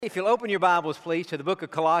If you'll open your Bibles, please, to the book of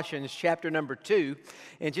Colossians, chapter number 2.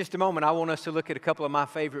 In just a moment, I want us to look at a couple of my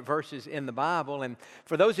favorite verses in the Bible. And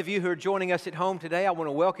for those of you who are joining us at home today, I want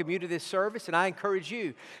to welcome you to this service, and I encourage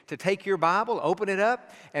you to take your Bible, open it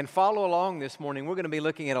up, and follow along this morning. We're going to be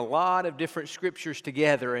looking at a lot of different scriptures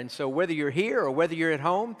together, and so whether you're here or whether you're at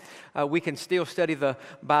home, we can still study the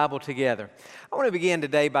Bible together. I want to begin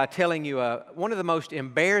today by telling you one of the most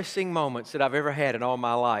embarrassing moments that I've ever had in all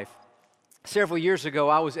my life. Several years ago,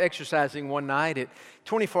 I was exercising one night at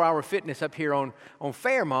 24 Hour Fitness up here on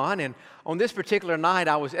Fairmont, and on this particular night,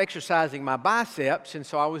 I was exercising my biceps, and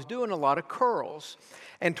so I was doing a lot of curls.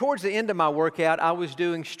 And towards the end of my workout, I was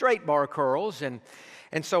doing straight bar curls, and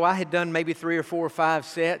so I had done maybe 3 or 4 or 5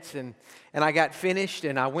 sets, and I got finished,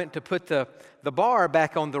 and I went to put the bar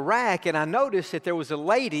back on the rack, and I noticed that there was a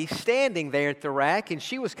lady standing there at the rack, and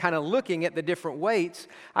she was kind of looking at the different weights.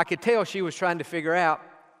 I could tell she was trying to figure out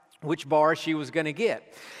which bar she was going to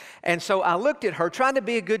get. And so I looked at her, trying to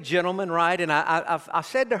be a good gentleman, right? And I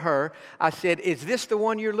said to her, I said, "Is this the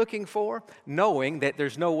one you're looking for?" Knowing that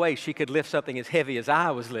there's no way she could lift something as heavy as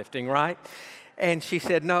I was lifting, right? And she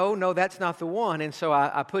said, no, that's not the one. And so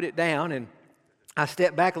I put it down, and I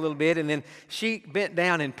stepped back a little bit, and then she bent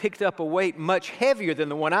down and picked up a weight much heavier than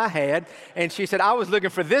the one I had, and she said, "I was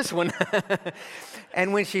looking for this one."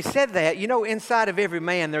 And when she said that, you know, inside of every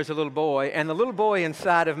man there's a little boy, and the little boy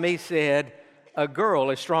inside of me said, "A girl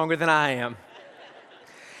is stronger than I am."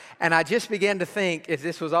 And I just began to think, as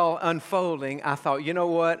this was all unfolding, I thought, you know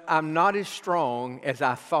what? I'm not as strong as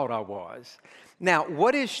I thought I was. Now,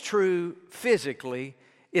 what is true physically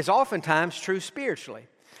is oftentimes true spiritually.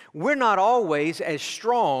 We're not always as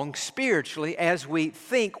strong spiritually as we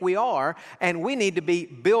think we are, and we need to be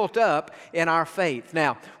built up in our faith.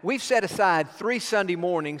 Now, we've set aside 3 Sunday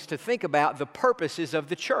mornings to think about the purposes of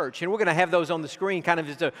the church, and we're going to have those on the screen kind of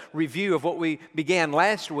as a review of what we began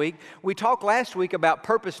last week. We talked last week about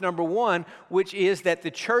purpose number 1, which is that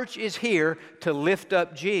the church is here to lift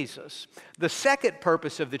up Jesus. The second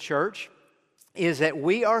purpose of the church is that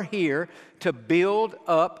we are here to build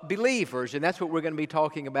up believers, and that's what we're going to be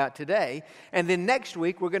talking about today. And then next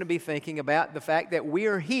week, we're going to be thinking about the fact that we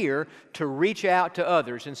are here to reach out to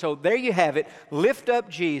others. And so there you have it. Lift up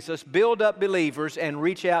Jesus, build up believers, and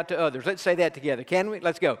reach out to others. Let's say that together, can we?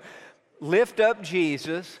 Let's go. Lift up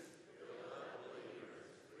Jesus.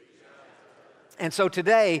 And so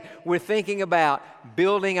today, we're thinking about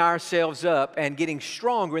building ourselves up and getting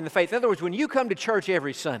stronger in the faith. In other words, when you come to church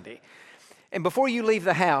every Sunday, and before you leave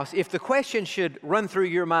the house, if the question should run through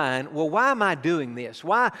your mind, well, why am I doing this?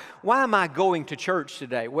 Why am I going to church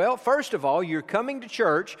today? Well, first of all, you're coming to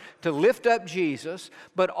church to lift up Jesus,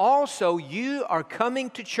 but also you are coming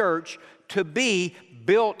to church to be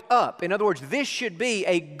built up. In other words, this should be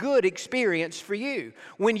a good experience for you.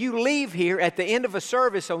 When you leave here at the end of a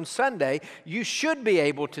service on Sunday, you should be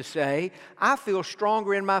able to say, "I feel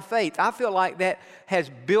stronger in my faith. I feel like that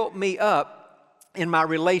has built me up in my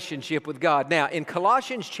relationship with God." Now, in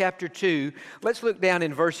Colossians chapter 2, let's look down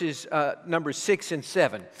in verses numbers 6 and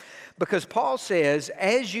 7. Because Paul says,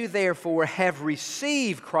 "As you therefore have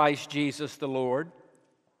received Christ Jesus the Lord,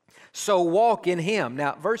 so walk in Him."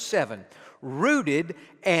 Now, verse 7, "Rooted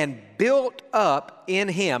and built up in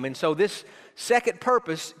Him." And so this second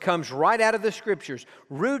purpose comes right out of the Scriptures.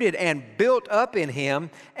 Rooted and built up in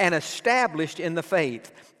Him and established in the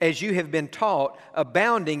faith, as you have been taught,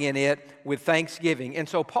 abounding in it with thanksgiving. And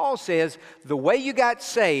so Paul says the way you got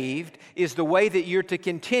saved is the way that you're to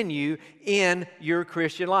continue in your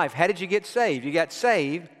Christian life. How did you get saved? You got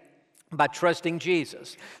saved by trusting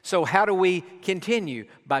Jesus. So how do we continue?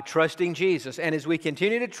 By trusting Jesus. And as we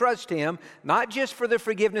continue to trust Him, not just for the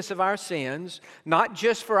forgiveness of our sins, not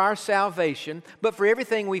just for our salvation, but for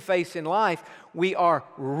everything we face in life, we are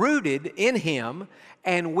rooted in Him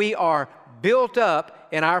and we are built up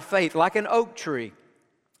in our faith like an oak tree.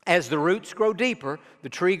 As the roots grow deeper, the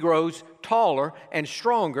tree grows taller and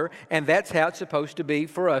stronger, and that's how it's supposed to be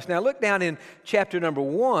for us. Now look down in chapter number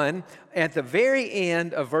 1 at the very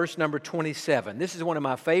end of verse number 27. This is one of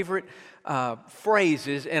my favorite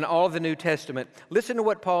phrases in all of the New Testament. Listen to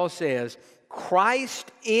what Paul says,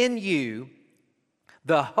 "Christ in you,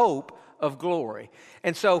 the hope of glory."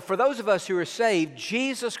 And so for those of us who are saved,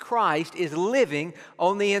 Jesus Christ is living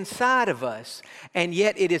on the inside of us. And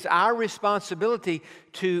yet it is our responsibility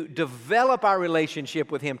to develop our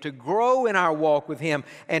relationship with Him, to grow in our walk with Him,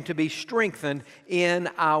 and to be strengthened in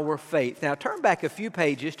our faith. Now turn back a few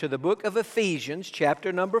pages to the book of Ephesians,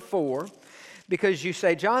 chapter number 4. Because you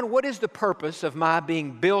say, John, what is the purpose of my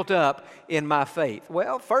being built up in my faith?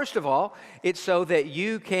 Well, first of all, it's so that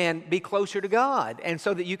you can be closer to God and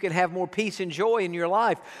so that you can have more peace and joy in your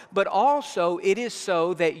life. But also, it is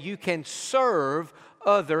so that you can serve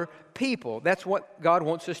other people. That's what God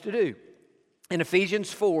wants us to do. In Ephesians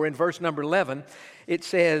 4, in verse number 11, it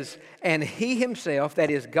says, and He Himself, that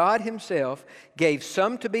is God Himself, gave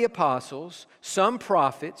some to be apostles, some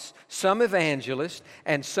prophets, some evangelists,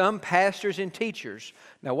 and some pastors and teachers.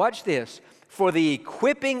 Now watch this. For the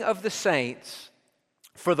equipping of the saints,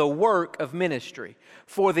 for the work of ministry,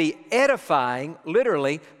 for the edifying,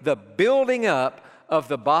 literally, the building up of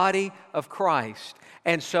the body of Christ.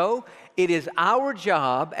 And so, it is our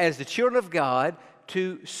job as the children of God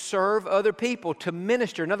to serve other people, to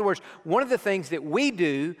minister. In other words, one of the things that we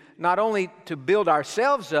do, not only to build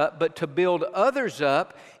ourselves up, but to build others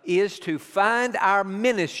up, is to find our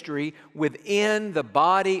ministry within the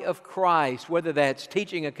body of Christ, whether that's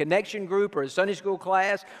teaching a connection group or a Sunday school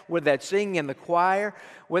class, whether that's singing in the choir,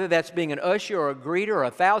 whether that's being an usher or a greeter or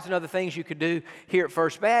 1,000 other things you could do here at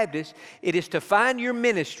First Baptist. It is to find your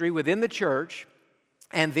ministry within the church,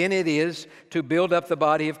 and then it is to build up the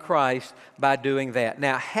body of Christ by doing that.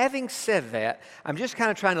 Now, having said that, I'm just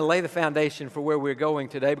kind of trying to lay the foundation for where we're going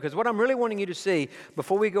today, because what I'm really wanting you to see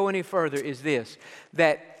before we go any further is this,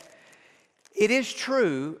 that it is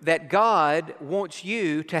true that God wants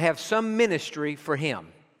you to have some ministry for Him.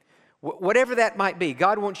 Whatever that might be,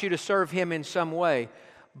 God wants you to serve Him in some way.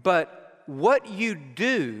 But what you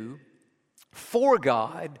do for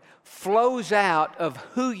God flows out of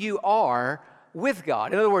who you are with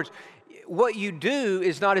God. In other words, what you do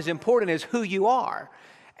is not as important as who you are.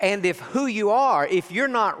 And if who you are, if you're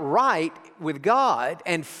not right with God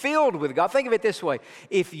and filled with God, think of it this way.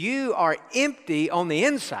 If you are empty on the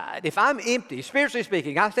inside, if I'm empty, spiritually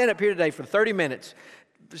speaking, I stand up here today for 30 minutes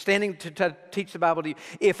standing to teach the Bible to you.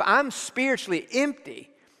 If I'm spiritually empty,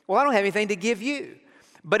 well, I don't have anything to give you.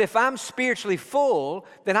 But if I'm spiritually full,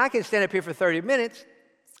 then I can stand up here for 30 minutes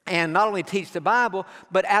and not only teach the Bible,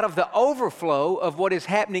 but out of the overflow of what is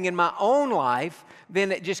happening in my own life,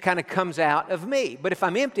 then it just kind of comes out of me. But if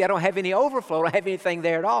I'm empty, I don't have any overflow, I don't have anything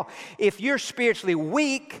there at all. If you're spiritually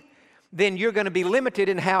weak, then you're going to be limited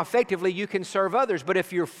in how effectively you can serve others. But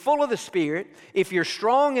if you're full of the Spirit, if you're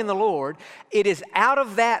strong in the Lord, it is out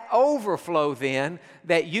of that overflow then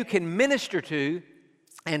that you can minister to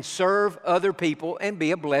and serve other people and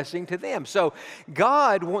be a blessing to them. So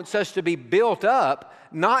God wants us to be built up,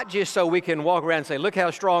 not just so we can walk around and say, look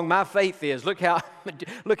how strong my faith is, look how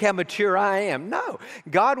mature I am. No,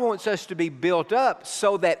 God wants us to be built up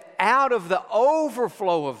so that out of the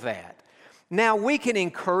overflow of that, now we can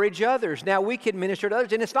encourage others. Now we can minister to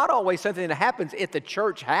others. And it's not always something that happens at the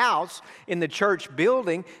church house, in the church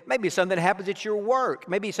building. Maybe something that happens at your work.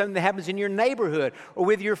 Maybe something that happens in your neighborhood or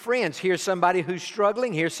with your friends. Here's somebody who's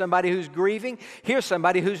struggling. Here's somebody who's grieving. Here's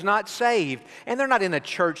somebody who's not saved. And they're not in a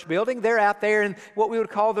church building. They're out there in what we would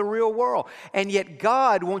call the real world. And yet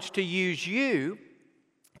God wants to use you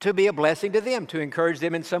to be a blessing to them, to encourage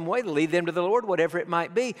them in some way, to lead them to the Lord, whatever it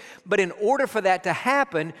might be. But in order for that to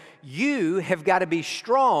happen, you have got to be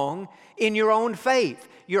strong in your own faith.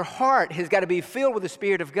 Your heart has got to be filled with the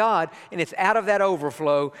Spirit of God, and it's out of that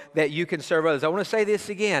overflow that you can serve others. I want to say this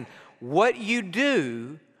again. What you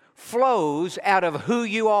do flows out of who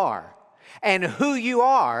you are. And who you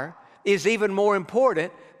are is even more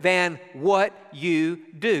important than what you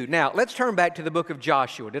do. Now, let's turn back to the book of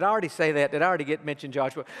Joshua. Did I already say that? Did I already mention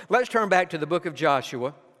Joshua? Let's turn back to the book of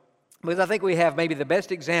Joshua, because I think we have maybe the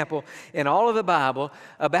best example in all of the Bible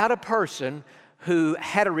about a person who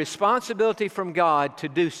had a responsibility from God to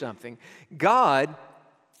do something. God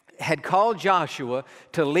had called Joshua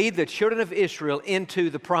to lead the children of Israel into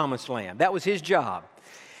the promised land. That was his job.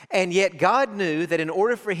 And yet God knew that in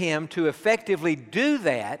order for him to effectively do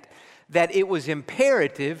that it was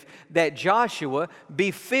imperative that Joshua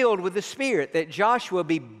be filled with the Spirit, that Joshua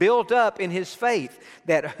be built up in his faith,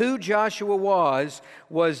 that who Joshua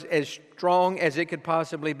was as strong as it could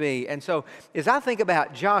possibly be. And so as I think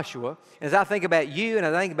about Joshua, as I think about you and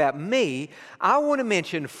I think about me, I want to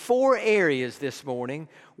mention 4 areas this morning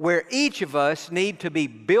where each of us need to be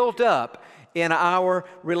built up in our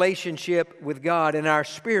relationship with God, in our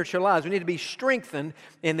spiritual lives. We need to be strengthened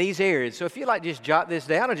in these areas. So if you'd like to just jot this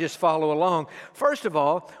down or just follow along. First of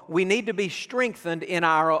all, we need to be strengthened in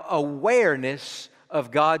our awareness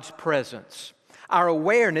of God's presence. Our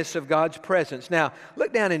awareness of God's presence. Now,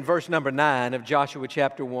 look down in verse number 9 of Joshua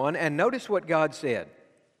chapter 1 and notice what God said.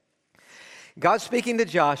 God's speaking to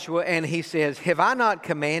Joshua and He says, "Have I not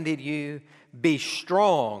commanded you, be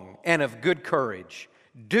strong and of good courage?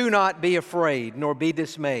 Do not be afraid, nor be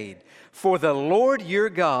dismayed, for the Lord your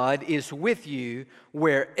God is with you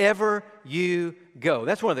wherever you go.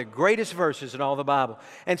 That's one of the greatest verses in all the Bible.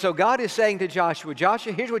 And so God is saying to Joshua,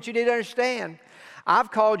 Joshua, here's what you need to understand.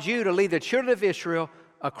 I've called you to lead the children of Israel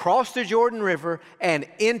across the Jordan River and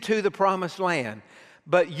into the promised land.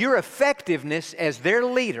 But your effectiveness as their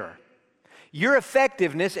leader, your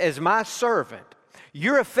effectiveness as my servant,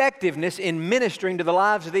 your effectiveness in ministering to the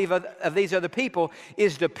lives of these other people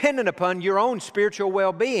is dependent upon your own spiritual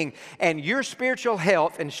well-being. And your spiritual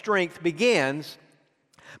health and strength begins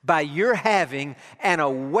by your having an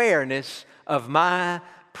awareness of my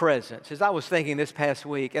presence. As I was thinking this past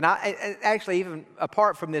week, and I actually even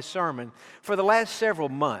apart from this sermon, for the last several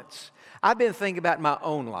months, I've been thinking about my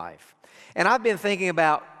own life. And I've been thinking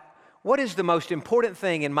about what is the most important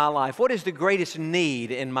thing in my life? What is the greatest need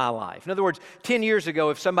in my life? In other words, 10 years ago,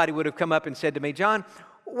 if somebody would have come up and said to me, John,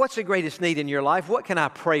 what's the greatest need in your life? What can I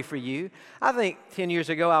pray for you? I think 10 years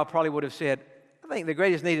ago, I probably would have said, I think the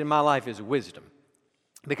greatest need in my life is wisdom.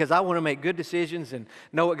 Because I want to make good decisions and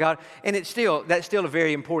know what God, and that's still a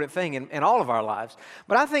very important thing in all of our lives.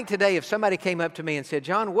 But I think today if somebody came up to me and said,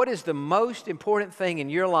 John, what is the most important thing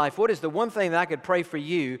in your life? What is the one thing that I could pray for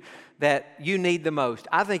you that you need the most?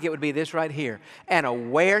 I think it would be this right here, an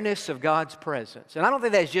awareness of God's presence. And I don't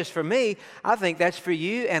think that's just for me. I think that's for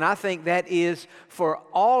you, and I think that is for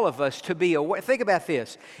all of us to be aware. Think about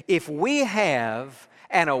this. If we have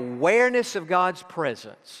an awareness of God's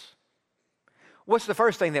presence, what's the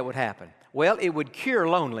first thing that would happen? Well, it would cure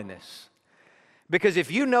loneliness. Because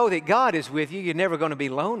if you know that God is with you, you're never going to be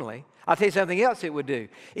lonely. I'll tell you something else it would do.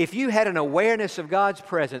 If you had an awareness of God's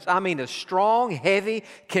presence, I mean a strong, heavy,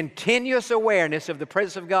 continuous awareness of the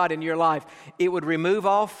presence of God in your life, it would remove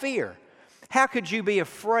all fear. How could you be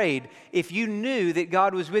afraid if you knew that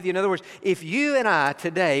God was with you? In other words, if you and I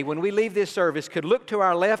today, when we leave this service, could look to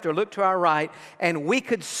our left or look to our right, and we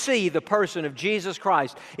could see the person of Jesus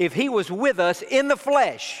Christ, if He was with us in the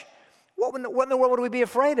flesh, what in the world would we be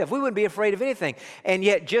afraid of? We wouldn't be afraid of anything. And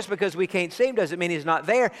yet, just because we can't see Him doesn't mean He's not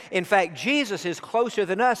there. In fact, Jesus is closer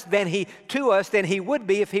than us than He would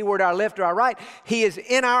be if He were to our left or our right. He is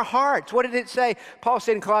in our hearts. What did it say? Paul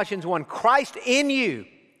said in Colossians 1, Christ in you,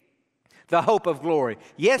 the hope of glory.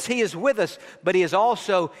 Yes, He is with us, but He is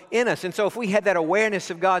also in us. And so if we had that awareness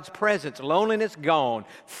of God's presence, loneliness gone,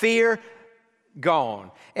 fear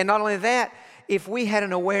gone. And not only that, if we had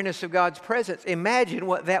an awareness of God's presence, imagine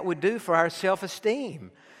what that would do for our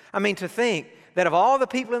self-esteem. I mean, to think that of all the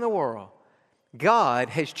people in the world, God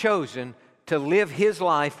has chosen to live His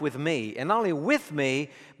life with me. And not only with me,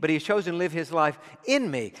 but He's chosen to live His life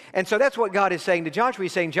in me. And so that's what God is saying to Joshua.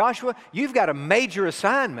 He's saying, Joshua, you've got a major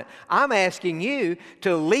assignment. I'm asking you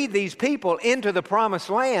to lead these people into the promised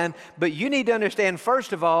land, but you need to understand,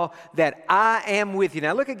 first of all, that I am with you.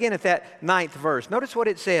 Now look again at that 9th verse. Notice what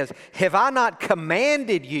it says. Have I not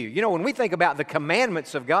commanded you? You know, when we think about the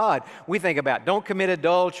commandments of God, we think about don't commit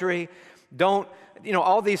adultery,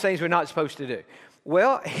 all these things we're not supposed to do.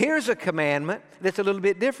 Well, here's a commandment that's a little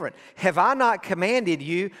bit different. Have I not commanded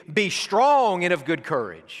you, be strong and of good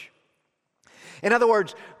courage? In other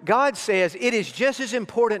words, God says, it is just as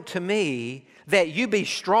important to me that you be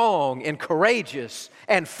strong and courageous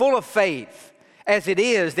and full of faith as it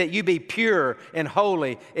is that you be pure and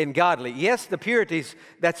holy and godly. Yes, the purities,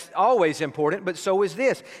 that's always important, but so is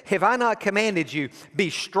this. Have I not commanded you, be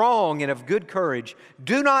strong and of good courage?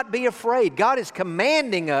 Do not be afraid. God is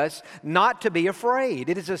commanding us not to be afraid.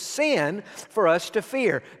 It is a sin for us to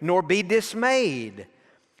fear, nor be dismayed.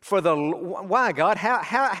 Why, God?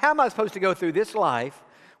 How am I supposed to go through this life?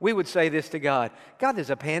 We would say this to God. God, there's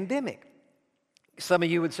a pandemic. Some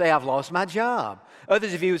of you would say, I've lost my job.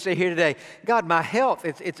 Others of you would say here today, God, my health,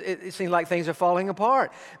 it seems like things are falling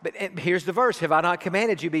apart. But here's the verse. Have I not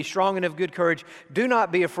commanded you, be strong and of good courage? Do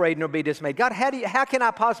not be afraid nor be dismayed. God, how can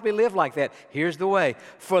I possibly live like that? Here's the way.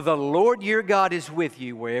 For the Lord your God is with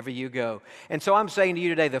you wherever you go. And so I'm saying to you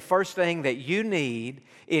today, the first thing that you need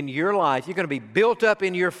in your life, you're going to be built up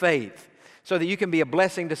in your faith so that you can be a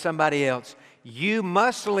blessing to somebody else. You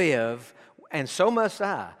must live, and so must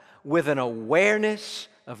I, with an awareness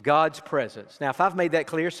of God's presence. Now, if I've made that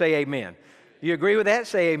clear, say amen. You agree with that?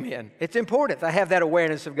 Say amen. It's important to have that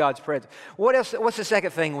awareness of God's presence. What else? What's the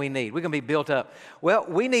second thing we need? We're going to be built up. Well,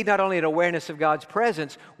 we need not only an awareness of God's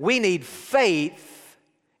presence, we need faith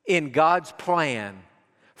in God's plan.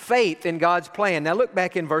 Faith in God's plan. Now, look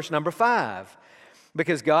back in verse number 5.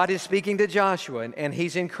 Because God is speaking to Joshua, and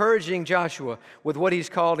He's encouraging Joshua with what He's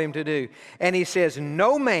called him to do. And He says,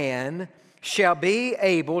 no man shall be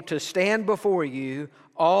able to stand before you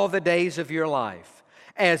all the days of your life.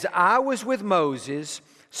 As I was with Moses,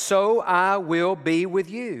 so I will be with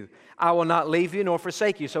you. I will not leave you nor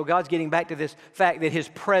forsake you. So God's getting back to this fact that His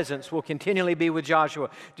presence will continually be with Joshua,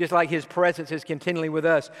 just like His presence is continually with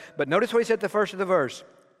us. But notice what He said at the first of the verse.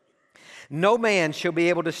 No man shall be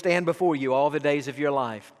able to stand before you all the days of your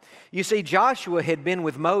life. You see, Joshua had been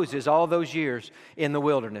with Moses all those years in the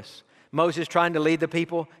wilderness. Moses trying to lead the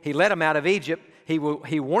people. He led them out of Egypt. He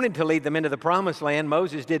wanted to lead them into the promised land.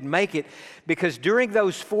 Moses didn't make it because during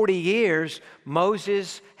those 40 years,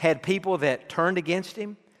 Moses had people that turned against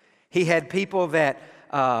him. He had people that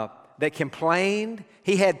complained.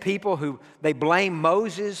 He had people who, they blamed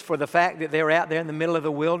Moses for the fact that they were out there in the middle of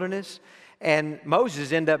the wilderness. And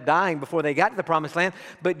Moses ended up dying before they got to the promised land.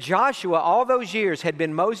 But Joshua, all those years, had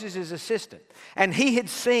been Moses' assistant. And he had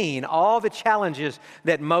seen all the challenges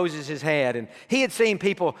that Moses has had. And he had seen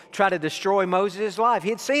people try to destroy Moses' life. He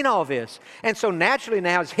had seen all this. And so naturally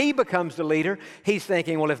now, as he becomes the leader, he's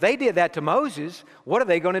thinking, well, if they did that to Moses, what are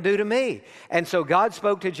they going to do to me? And so God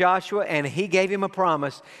spoke to Joshua, and He gave him a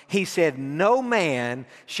promise. He said, no man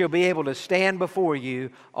shall be able to stand before you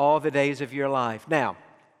all the days of your life. Now,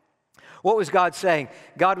 what was God saying?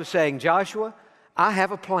 God was saying, Joshua, I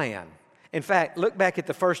have a plan. In fact, look back at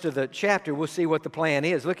the first of the chapter. We'll see what the plan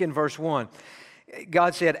is. Look in verse 1.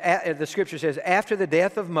 God said, the scripture says, after the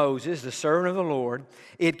death of Moses, the servant of the Lord,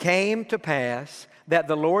 it came to pass that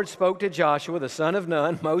the Lord spoke to Joshua, the son of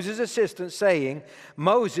Nun, Moses' assistant, saying,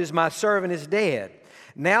 Moses, my servant, is dead.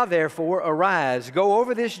 Now, therefore, arise, go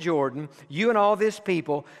over this Jordan, you and all this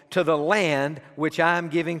people, to the land which I am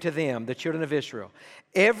giving to them, the children of Israel.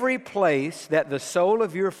 Every place that the sole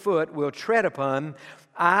of your foot will tread upon,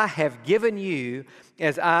 I have given you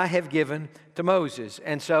as I have given to Moses.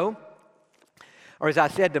 And so, or as I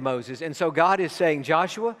said to Moses, and so God is saying,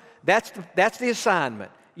 Joshua, that's the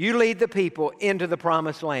assignment. You lead the people into the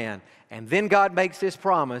promised land. And then God makes this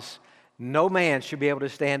promise, no man should be able to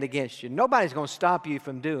stand against you. Nobody's going to stop you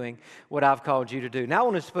from doing what I've called you to do. Now I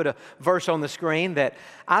want us to put a verse on the screen that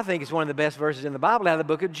I think is one of the best verses in the Bible out of the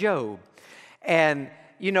book of Job. And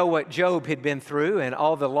you know what Job had been through and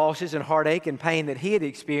all the losses and heartache and pain that he had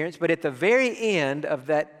experienced. But at the very end of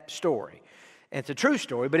that story, and it's a true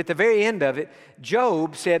story, but at the very end of it,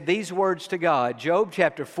 Job said these words to God. Job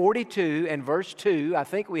chapter 42 and verse 2, I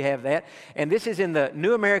think we have that. And this is in the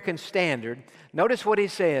New American Standard. Notice what he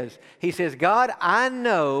says. He says, God, I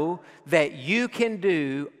know that you can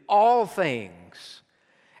do all things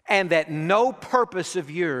and that no purpose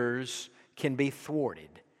of yours can be thwarted.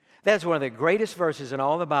 That's one of the greatest verses in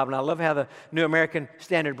all the Bible, and I love how the New American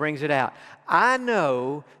Standard brings it out. I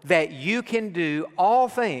know that you can do all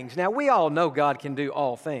things. Now, we all know God can do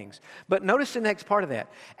all things, but notice the next part of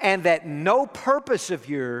that. And that no purpose of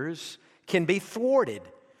yours can be thwarted.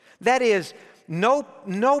 That is,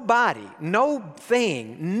 nobody, no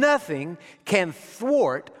thing, nothing can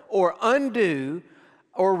thwart or undo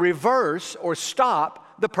or reverse or stop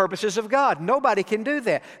the purposes of God. Nobody can do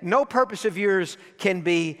that. No purpose of yours can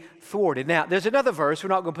be thwarted. Now, there's another verse. We're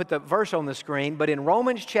not going to put the verse on the screen, but in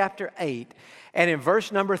Romans chapter 8 and in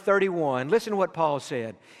verse number 31, listen to what Paul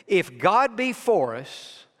said. If God be for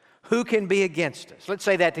us, who can be against us? Let's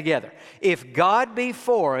say that together. If God be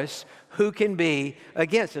for us, who can be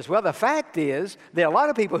against us? Well, the fact is there are a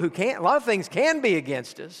lot of people who can't, a lot of things can be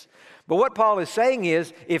against us. But what Paul is saying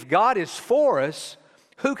is, if God is for us,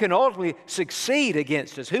 who can ultimately succeed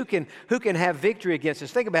against us? Who can have victory against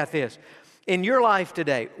us? Think about this. In your life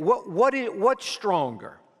today, what's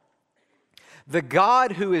stronger? The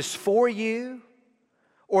God who is for you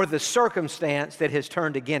or the circumstance that has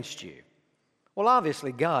turned against you? Well,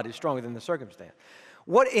 obviously, God is stronger than the circumstance.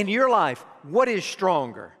 What in your life, what is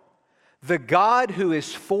stronger? The God who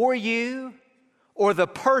is for you or the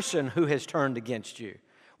person who has turned against you?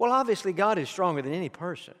 Well, obviously, God is stronger than any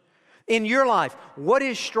person. In your life, what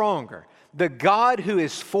is stronger? The God who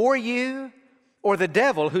is for you or the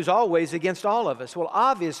devil who's always against all of us? Well,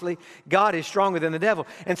 obviously, God is stronger than the devil.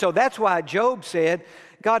 And so that's why Job said,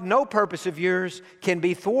 God, no purpose of yours can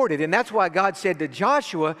be thwarted. And that's why God said to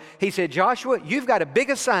Joshua, He said, Joshua, you've got a big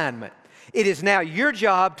assignment. It is now your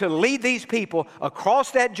job to lead these people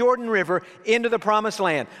across that Jordan River into the promised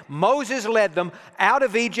land. Moses led them out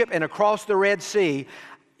of Egypt and across the Red Sea.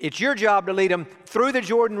 It's your job to lead them through the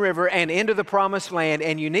Jordan River and into the promised land.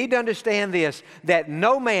 And you need to understand this, that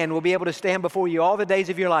no man will be able to stand before you all the days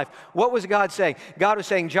of your life. What was God saying? God was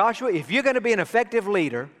saying, Joshua, if you're going to be an effective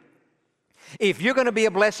leader, if you're going to be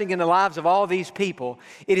a blessing in the lives of all these people,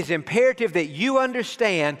 it is imperative that you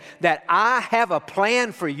understand that I have a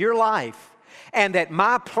plan for your life. and that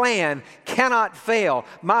my plan cannot fail.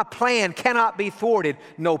 My plan cannot be thwarted.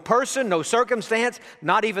 No person, no circumstance,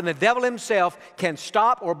 not even the devil himself can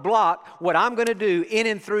stop or block what I'm going to do in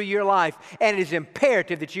and through your life. And it is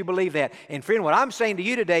imperative that you believe that. And friend, what I'm saying to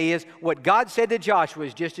you today is what God said to Joshua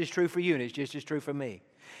is just as true for you and it's just as true for me.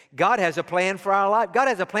 God has a plan for our life. God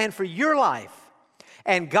has a plan for your life.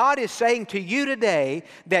 And God is saying to you today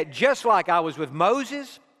that just like I was with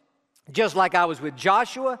Moses, just like I was with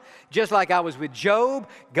Joshua, just like I was with Job,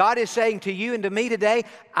 God is saying to you and to me today,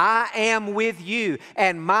 I am with you,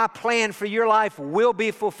 and my plan for your life will be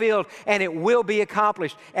fulfilled, and it will be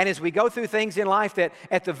accomplished. And as we go through things in life that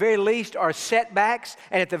at the very least are setbacks,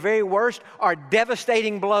 and at the very worst are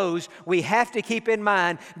devastating blows, we have to keep in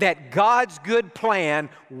mind that God's good plan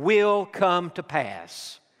will come to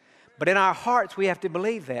pass. But in our hearts, we have to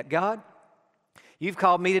believe that. God, you've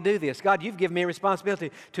called me to do this. God, you've given me a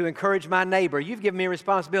responsibility to encourage my neighbor. You've given me a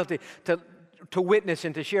responsibility to witness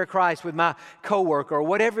and to share Christ with my coworker or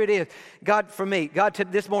whatever it is. God, for me, God,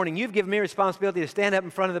 this morning, you've given me a responsibility to stand up in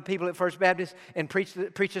front of the people at First Baptist and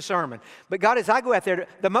preach a sermon. But God, as I go out there,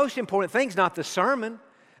 the most important thing is not the sermon.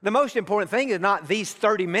 The most important thing is not these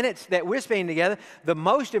 30 minutes that we're spending together. The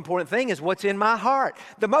most important thing is what's in my heart.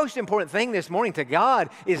 The most important thing this morning to God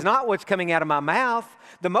is not what's coming out of my mouth.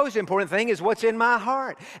 The most important thing is what's in my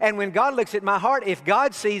heart. And when God looks at my heart, if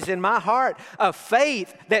God sees in my heart a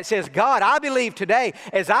faith that says, God, I believe today,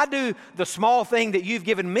 as I do the small thing that you've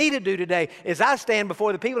given me to do today, as I stand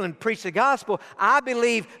before the people and preach the gospel, I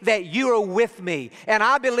believe that you are with me. And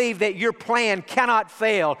I believe that your plan cannot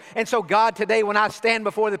fail. And so God, today when I stand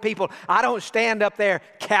before the people, I don't stand up there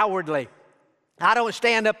cowardly. I don't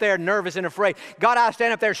stand up there nervous and afraid. God, I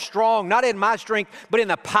stand up there strong, not in my strength, but in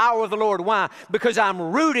the power of the Lord. Why? Because I'm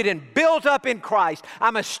rooted and built up in Christ.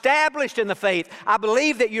 I'm established in the faith. I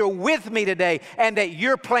believe that you're with me today and that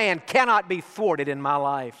your plan cannot be thwarted in my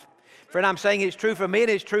life. Friend, I'm saying it's true for me and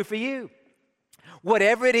it's true for you.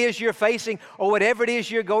 Whatever it is you're facing or whatever it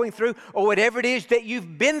is you're going through or whatever it is that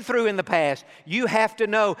you've been through in the past, you have to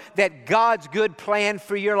know that God's good plan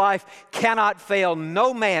for your life cannot fail.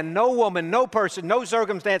 No man, no woman, no person, no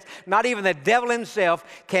circumstance, not even the devil himself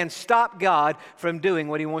can stop God from doing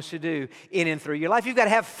what he wants to do in and through your life. You've got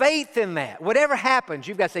to have faith in that. Whatever happens,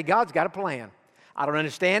 you've got to say, God's got a plan. I don't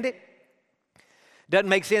understand it. Doesn't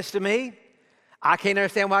make sense to me. I can't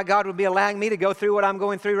understand why God would be allowing me to go through what I'm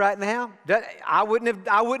going through right now. I wouldn't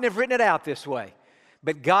have written it out this way.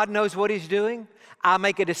 But God knows what he's doing. I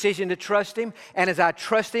make a decision to trust him. And as I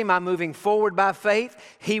trust him, I'm moving forward by faith.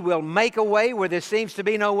 He will make a way where there seems to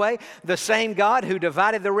be no way. The same God who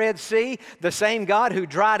divided the Red Sea, the same God who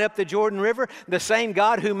dried up the Jordan River, the same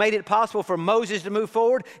God who made it possible for Moses to move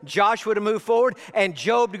forward, Joshua to move forward, and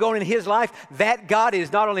Job to go on in his life, that God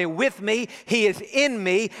is not only with me, he is in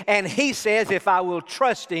me, and he says if I will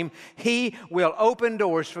trust him, he will open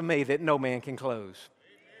doors for me that no man can close.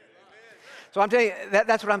 So I'm telling you,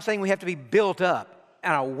 that's what I'm saying. We have to be built up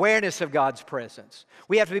in our awareness of God's presence.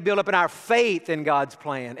 We have to be built up in our faith in God's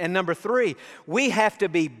plan. And number 3, we have to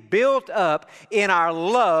be built up in our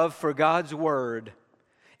love for God's Word.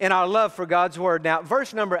 In our love for God's Word. Now,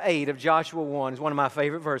 verse number 8 of Joshua 1 is one of my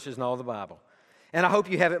favorite verses in all the Bible. And I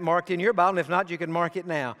hope you have it marked in your Bible, and if not, you can mark it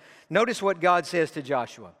now. Notice what God says to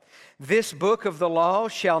Joshua. This book of the law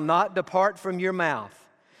shall not depart from your mouth,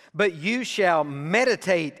 but you shall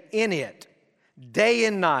meditate in it day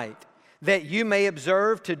and night, that you may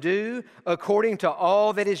observe to do according to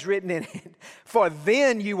all that is written in it. For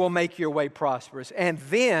then you will make your way prosperous, and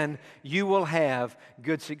then you will have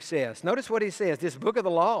good success. Notice what he says. This book of the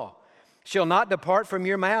law shall not depart from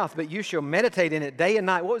your mouth, but you shall meditate in it day and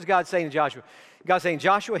night. What was God saying to Joshua? God saying,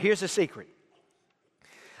 Joshua, here's the secret.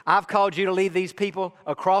 I've called you to lead these people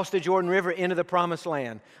across the Jordan River into the promised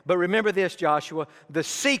land. But remember this, Joshua, the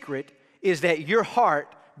secret is that your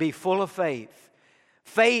heart be full of faith.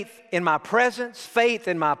 Faith in my presence, faith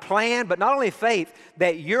in my plan, but not only faith,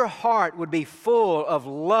 that your heart would be full of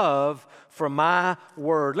love for my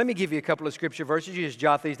word. Let me give you a couple of scripture verses. You just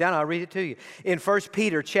jot these down. I'll read it to you. In 1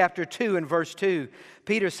 Peter chapter 2 and verse 2,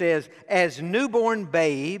 Peter says, as newborn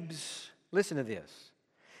babes, listen to this,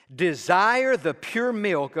 desire the pure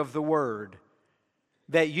milk of the word,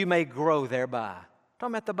 that you may grow thereby.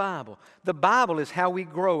 Talking about the Bible. The Bible is how we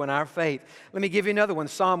grow in our faith. Let me give you another one.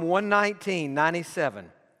 Psalm 119:97.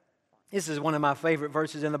 This is one of my favorite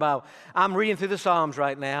verses in the Bible. I'm reading through the Psalms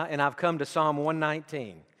right now, and I've come to Psalm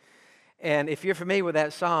 119. And if you're familiar with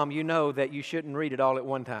that psalm, you know that you shouldn't read it all at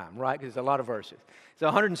one time, right? Because there's a lot of verses. There's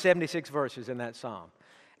 176 verses in that psalm.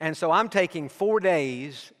 And so I'm taking 4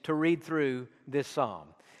 days to read through this psalm.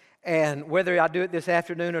 And whether I do it this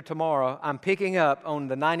afternoon or tomorrow, I'm picking up on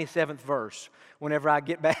the 97th verse whenever I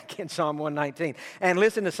get back in Psalm 119. And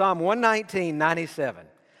listen to Psalm 119, 97.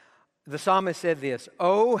 The psalmist said this,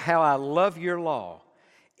 "Oh, how I love your law.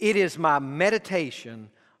 It is my meditation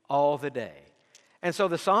all the day." And so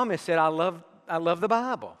the psalmist said, I love the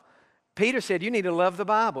Bible. Peter said, you need to love the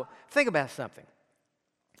Bible. Think about something.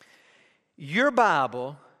 Your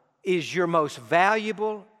Bible is your most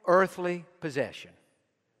valuable earthly possession.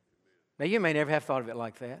 Now, you may never have thought of it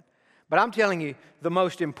like that, but I'm telling you, the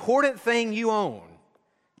most important thing you own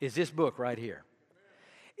is this book right here.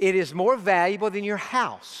 It is more valuable than your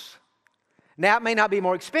house. Now, it may not be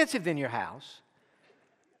more expensive than your house,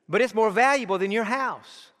 but it's more valuable than your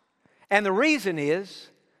house. And the reason is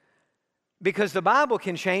because the Bible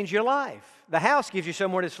can change your life. The house gives you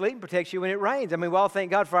somewhere to sleep and protects you when it rains. I mean, we all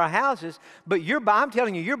thank God for our houses, but I'm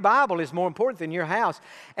telling you, your Bible is more important than your house.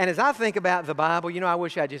 And as I think about the Bible, I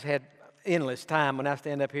wish I just had endless time when I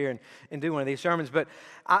stand up here and do one of these sermons, but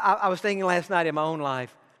I was thinking last night in my own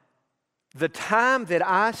life, the time that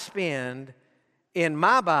I spend in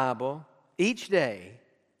my Bible each day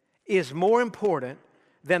is more important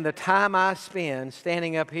than the time I spend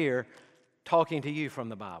standing up here talking to you from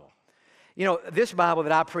the Bible. This Bible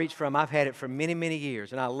that I preach from, I've had it for many, many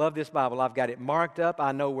years, and I love this Bible. I've got it marked up.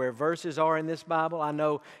 I know where verses are in this Bible. I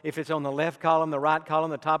know if it's on the left column, the right column,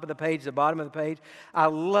 the top of the page, the bottom of the page. I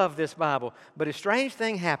love this Bible. But a strange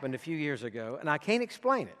thing happened a few years ago, and I can't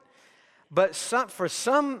explain it. But for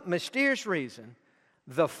some mysterious reason,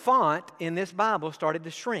 the font in this Bible started to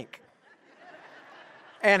shrink.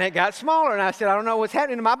 And it got smaller, and I said, I don't know what's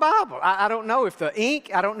happening to my Bible. I don't know if the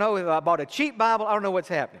ink, I don't know if I bought a cheap Bible, I don't know what's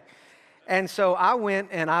happening. And so I went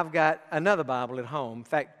and I've got another Bible at home. In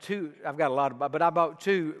fact, two, I've got a lot of Bibles, but I bought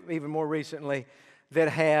two even more recently that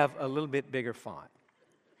have a little bit bigger font.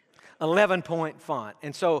 11-point font.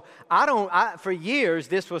 And so for years,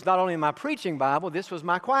 this was not only my preaching Bible, this was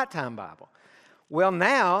my quiet time Bible. Well,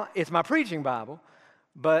 now it's my preaching Bible,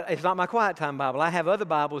 but it's not my quiet time Bible. I have other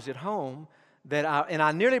Bibles at home and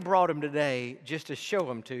I nearly brought them today just to show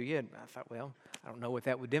them to you. And I thought, well, I don't know what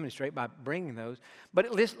that would demonstrate by bringing those.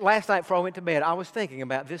 But last night before I went to bed, I was thinking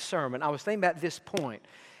about this sermon. I was thinking about this point,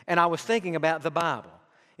 and I was thinking about the Bible.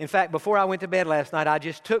 In fact, before I went to bed last night, I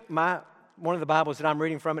just took one of the Bibles that I'm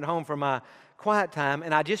reading from at home for my quiet time,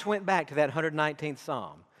 and I just went back to that 119th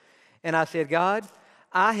Psalm. And I said, God,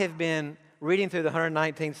 I have been reading through the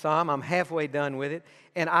 119th Psalm. I'm halfway done with it.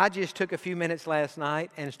 And I just took a few minutes last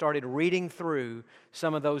night and started reading through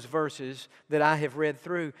some of those verses that I have read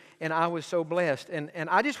through. And I was so blessed. And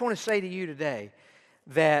I just want to say to you today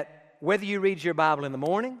that whether you read your Bible in the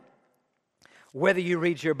morning, whether you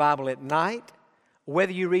read your Bible at night,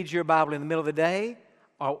 whether you read your Bible in the middle of the day,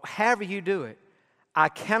 or however you do it, I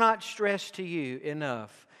cannot stress to you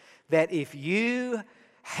enough that if you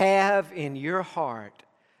have in your heart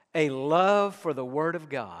a love for the Word of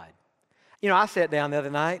God. I sat down the other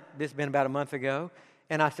night, this has been about a month ago,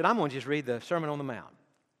 and I said, I'm going to just read the Sermon on the Mount.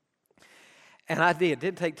 And I did. It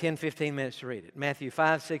didn't take 10, 15 minutes to read it. Matthew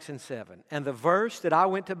 5, 6, and 7. And the verse that I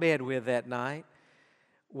went to bed with that night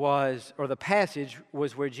the passage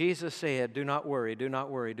was where Jesus said, do not worry, do not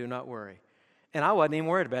worry, do not worry. And I wasn't even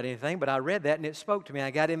worried about anything, but I read that and it spoke to me.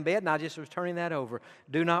 I got in bed and I just was turning that over.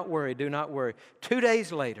 Do not worry, do not worry. 2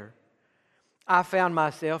 days later, I found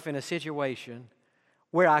myself in a situation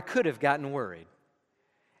where I could have gotten worried.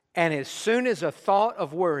 And as soon as a thought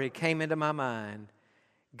of worry came into my mind,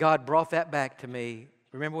 God brought that back to me.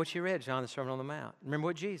 Remember what you read, John, the Sermon on the Mount. Remember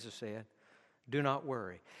what Jesus said. Do not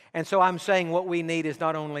worry. And so I'm saying what we need is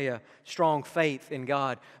not only a strong faith in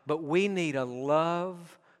God, but we need a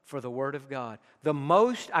love for the Word of God.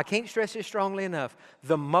 I can't stress this strongly enough,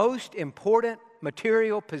 the most important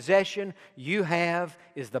material possession you have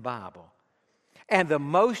is the Bible. And the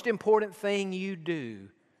most important thing you do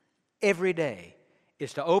every day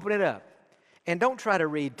is to open it up. And don't try to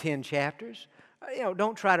read 10 chapters.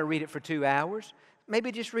 Don't try to read it for 2 hours.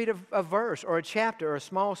 Maybe just read a verse or a chapter or a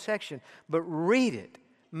small section. But read it.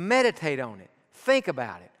 Meditate on it. Think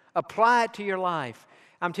about it. Apply it to your life.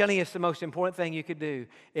 I'm telling you, it's the most important thing you could do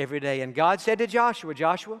every day. And God said to Joshua,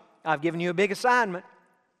 Joshua, I've given you a big assignment.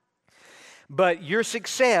 But your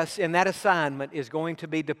success in that assignment is going to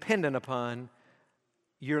be dependent upon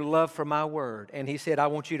your love for my word. And he said, I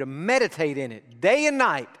want you to meditate in it day and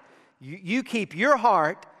night. You keep your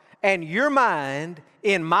heart and your mind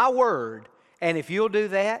in my word. And if you'll do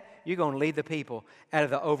that, you're going to lead the people out of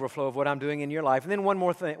the overflow of what I'm doing in your life. And then one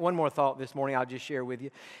more thought this morning I'll just share with you.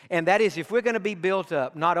 And that is, if we're going to be built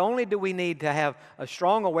up, not only do we need to have a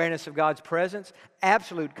strong awareness of God's presence,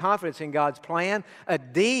 absolute confidence in God's plan, a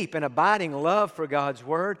deep and abiding love for God's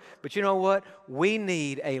Word, but you know what? We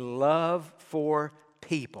need a love for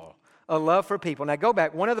people. A love for people. Now go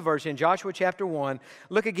back, one other verse in Joshua chapter 1.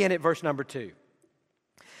 Look again at verse number 2.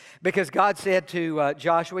 Because God said to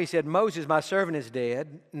Joshua, He said, Moses, my servant, is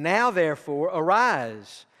dead. Now therefore,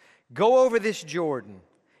 arise, go over this Jordan.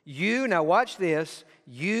 You, now watch this,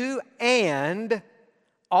 you and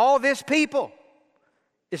all this people.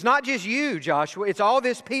 It's not just you, Joshua, it's all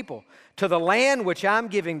this people, to the land which I'm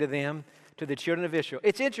giving to them, to the children of Israel.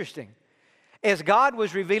 It's interesting. As God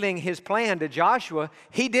was revealing His plan to Joshua,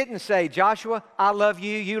 He didn't say, Joshua, I love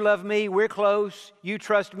you, you love me, we're close, you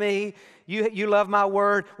trust me, you love my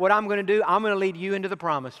word. What I'm going to do, I'm going to lead you into the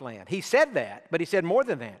promised land. He said that, but He said more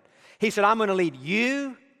than that. He said, I'm going to lead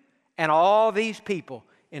you and all these people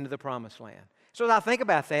into the promised land. So as I think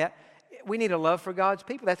about that, we need a love for God's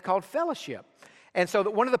people. That's called fellowship. And so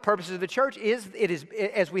one of the purposes of the church is,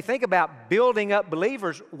 as we think about building up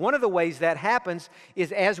believers, one of the ways that happens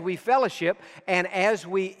is as we fellowship and as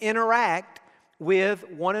we interact with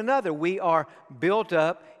one another. We are built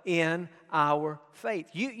up in our faith.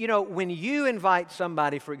 You know, when you invite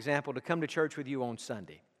somebody, for example, to come to church with you on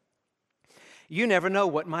Sunday, you never know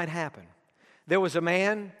what might happen. There was a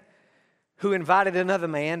man who invited another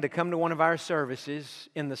man to come to one of our services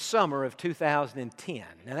in the summer of 2010.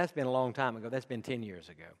 Now, that's been a long time ago. That's been 10 years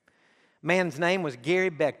ago. Man's name was Gary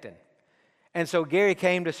Beckton. And so Gary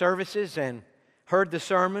came to services and heard the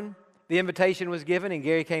sermon. The invitation was given, and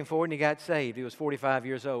Gary came forward and he got saved. He was 45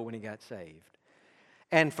 years old when he got saved.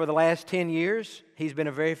 And for the last 10 years, he's been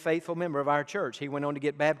a very faithful member of our church. He went on to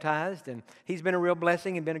get baptized, and he's been a real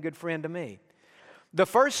blessing and been a good friend to me. The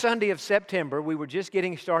first Sunday of September, we were just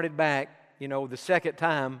getting started back, you know, the second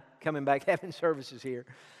time coming back having services here.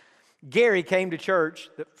 Gary came to church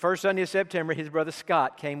the first Sunday of September. His brother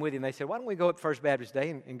Scott came with him. They said, why don't we go up First Baptist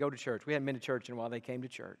Day and go to church? We hadn't been to church in a while. They came to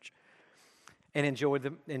church and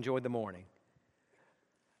enjoyed the morning.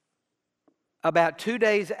 About 2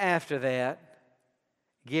 days after that,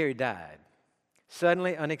 Gary died.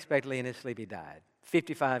 Suddenly, unexpectedly, in his sleep, he died.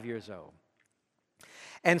 55 years old.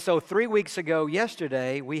 And so 3 weeks ago,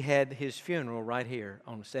 yesterday, we had his funeral right here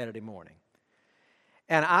on Saturday morning.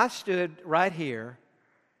 And I stood right here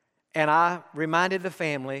and I reminded the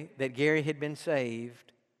family that Gary had been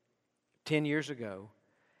saved 10 years ago.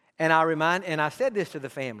 And I said this to the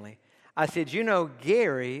family. I said, you know,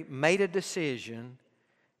 Gary made a decision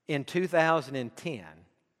in 2010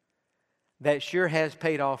 that sure has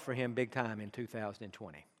paid off for him big time in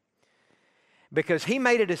 2020. Because he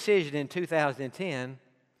made a decision in 2010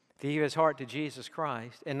 to give his heart to Jesus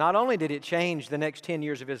Christ. And not only did it change the next 10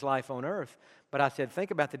 years of his life on earth, but I said,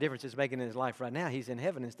 think about the difference it's making in his life right now. He's in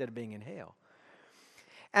heaven instead of being in hell.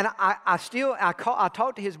 And I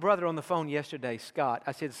talked to his brother on the phone yesterday, Scott.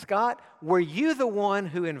 I said, Scott, were you the one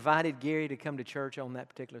who invited Gary to come to church on that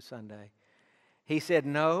particular Sunday? He said,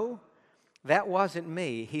 no, that wasn't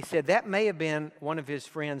me. He said, that may have been one of his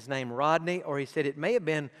friends named Rodney, or he said, it may have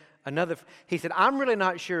been another. He said, I'm really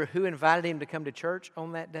not sure who invited him to come to church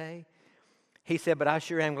on that day. He said, but I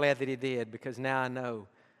sure am glad that he did, because now I know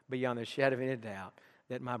beyond the shadow of any doubt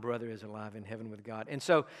that my brother is alive in heaven with God. And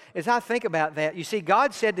so as I think about that, you see,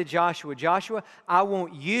 God said to Joshua, Joshua, I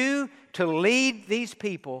want you to lead these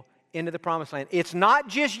people into the promised land. It's not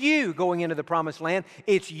just you going into the promised land.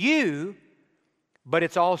 It's you, but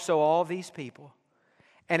it's also all these people.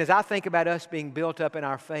 And as I think about us being built up in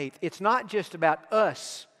our faith, it's not just about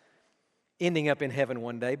us ending up in heaven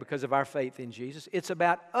one day because of our faith in Jesus. It's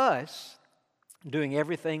about us doing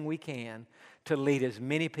everything we can to lead as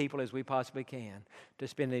many people as we possibly can to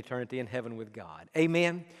spend an eternity in heaven with God.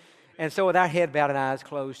 Amen? And so with our head bowed and eyes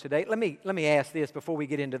closed today, let me ask this before we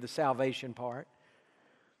get into the salvation part.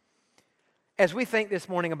 As we think this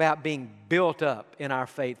morning about being built up in our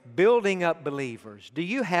faith, building up believers, do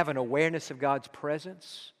you have an awareness of God's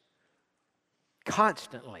presence?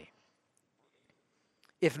 Constantly.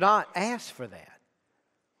 If not, ask for that.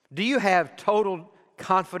 Do you have total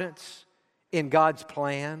confidence in God's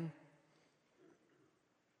plan?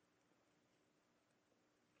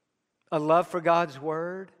 A love for God's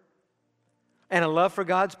Word? And a love for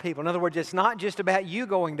God's people. In other words, it's not just about you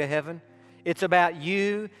going to heaven. It's about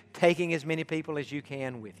you taking as many people as you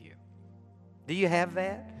can with you. Do you have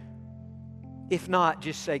that? If not,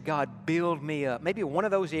 just say, God, build me up. Maybe one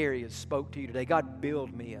of those areas spoke to you today. God,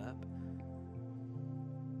 build me up.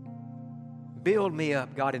 Build me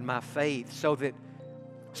up, God, in my faith so that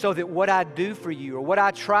so that what I do for you or what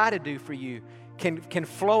I try to do for you can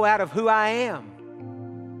flow out of who I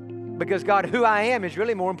am. Because God, who I am is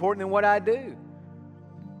really more important than what I do.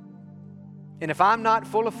 And if I'm not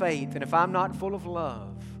full of faith and if I'm not full of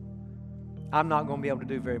love, I'm not going to be able to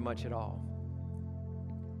do very much at all.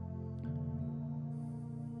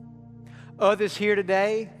 Others here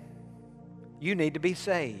today, you need to be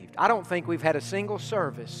saved. I don't think we've had a single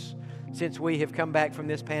service since we have come back from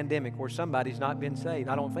this pandemic where somebody's not been saved.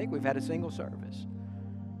 I don't think we've had a single service.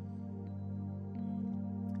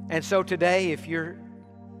 And so today, if you're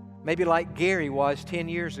maybe like Gary was 10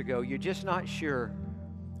 years ago, you're just not sure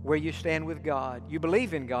where you stand with God. You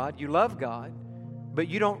believe in God, you love God, but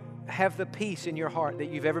you don't have the peace in your heart that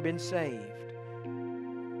you've ever been saved.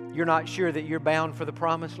 You're not sure that you're bound for the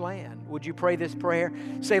promised land. Would you pray this prayer?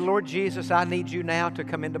 Say, Lord Jesus, I need you now to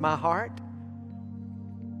come into my heart.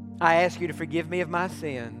 I ask you to forgive me of my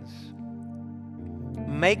sins.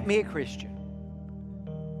 Make me a Christian.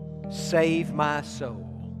 Save my soul.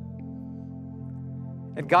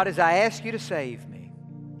 And God, as I ask you to save me,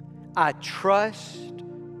 I trust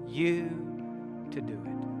you to do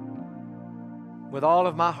it. With all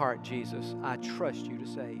of my heart, Jesus, I trust you to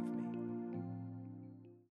save me.